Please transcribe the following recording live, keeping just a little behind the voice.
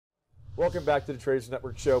Welcome back to the Traders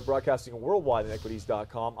Network Show, broadcasting worldwide at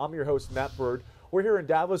equities.com. I'm your host, Matt Bird. We're here in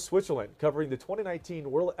Davos, Switzerland, covering the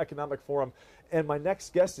 2019 World Economic Forum, and my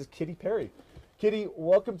next guest is Kitty Parry. Kitty,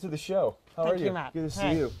 welcome to the show. How are you? Thank you, Matt. Good to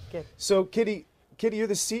see you. Good. So, Kitty, you're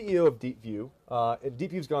the CEO of DeepView, and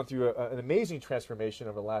DeepView's gone through an amazing transformation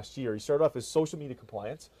over the last year. You started off as social media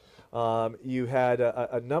compliance. You had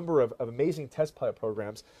a number of amazing test pilot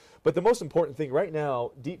programs. But the most important thing right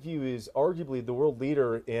now, DeepView is arguably the world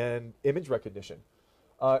leader in image recognition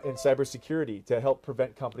and cybersecurity to help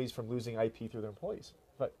prevent companies from losing IP through their employees.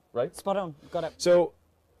 Right? Spot on. Got it. So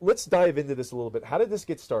let's dive into this a little bit. How did this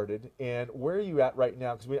get started, and where are you at right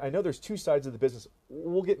now? Because I know there's two sides of the business.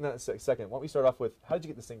 We'll get in that in a second. Why don't we start off with, how did you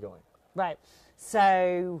get this thing going? Right.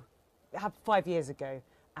 So, 5 years ago,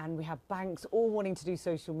 and we have banks all wanting to do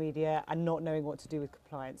social media and not knowing what to do with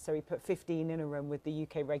compliance. So we put 15 in a room with the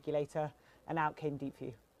UK regulator, and out came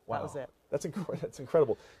DeepView. Wow. That was it. That's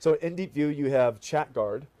incredible. So in DeepView, you have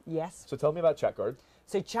ChatGuard. Yes. So tell me about ChatGuard.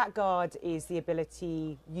 So ChatGuard is the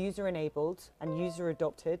ability, user-enabled and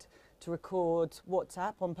user-adopted, to record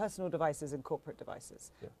WhatsApp on personal devices and corporate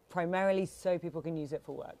devices, primarily so people can use it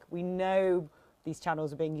for work. We know these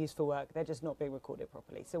channels are being used for work, they're just not being recorded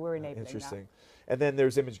properly. So we're enabling Interesting. that. And then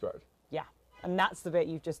there's ImageGuard. Yeah, and that's the bit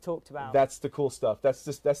you've just talked about. That's the cool stuff. That's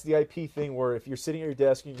the IP thing where if you're sitting at your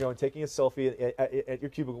desk and you're going taking a selfie at your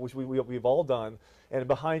cubicle, which we've all done, and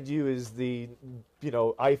behind you is the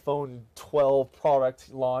iPhone 12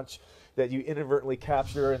 product launch that you inadvertently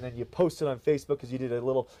capture, and then you post it on Facebook because you did a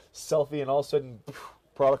little selfie, and all of a sudden,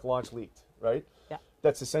 product launch leaked, right? Yeah.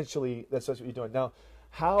 That's essentially what you're doing now.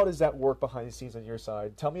 How does that work behind the scenes on your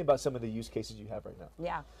side? Tell me about some of the use cases you have right now.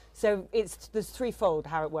 Yeah, so there's threefold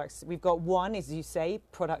how it works. We've got one, as you say,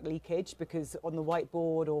 product leakage, because on the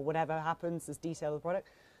whiteboard or whatever happens, there's detail of the product.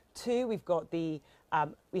 Two, we've got we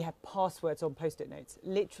have passwords on Post-it notes,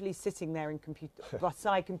 literally sitting there in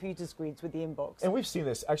beside computer screens with the inbox. And we've seen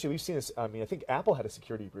this. Actually, we've seen this. I mean, I think Apple had a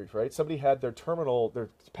security breach, right? Somebody had their terminal, their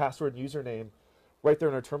password and username right there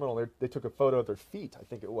in their terminal. They took a photo of their feet, I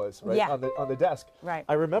think it was, right, on the desk. Right.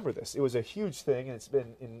 I remember this. It was a huge thing, and it's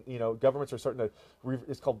been governments are starting to.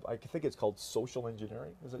 It's called, I think it's called social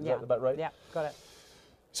engineering. Is that about right? Yeah, got it.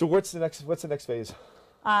 So what's the next phase?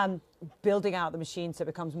 Building out the machine so it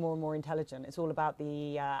becomes more and more intelligent. It's all about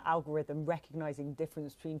the algorithm recognizing the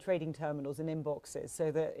difference between trading terminals and inboxes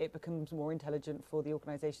so that it becomes more intelligent for the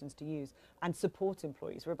organizations to use and support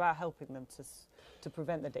employees. We're about helping them to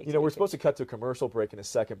prevent the data. We're supposed to cut to a commercial break in a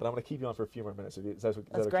second, but I'm going to keep you on for a few more minutes. Is that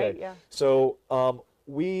okay? Great, yeah. So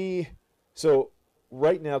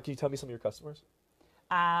right now, can you tell me some of your customers?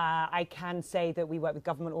 I can say that we work with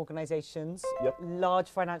government organizations, large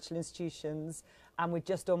financial institutions, and we're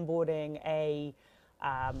just onboarding a,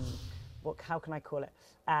 how can I call it?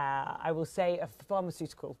 I will say a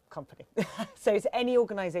pharmaceutical company. So it's any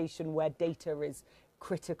organization where data is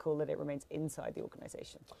critical that it remains inside the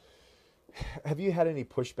organization. Have you had any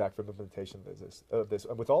pushback from implementation of this?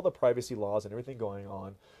 With all the privacy laws and everything going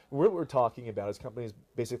on, what we're talking about is companies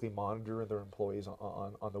basically monitor their employees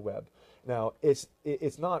on the web. Now, it's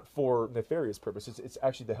not for nefarious purposes. It's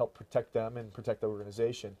actually to help protect them and protect the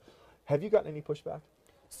organization. Have you gotten any pushback?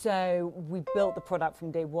 So we built the product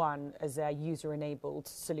from day one as a user-enabled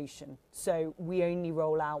solution. So we only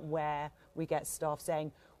roll out where we get staff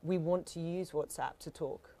saying, we want to use WhatsApp to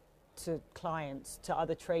talk to clients, to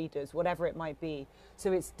other traders, whatever it might be.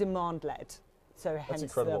 So it's demand-led. So hence that's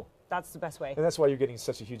incredible. That's the best way. And that's why you're getting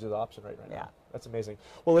such a huge adoption right now. Yeah. That's amazing.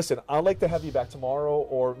 Well, listen, I'd like to have you back tomorrow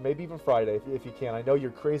or maybe even Friday if you can. I know you're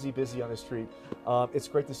crazy busy on the street. It's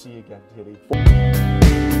great to see you again, Kitty.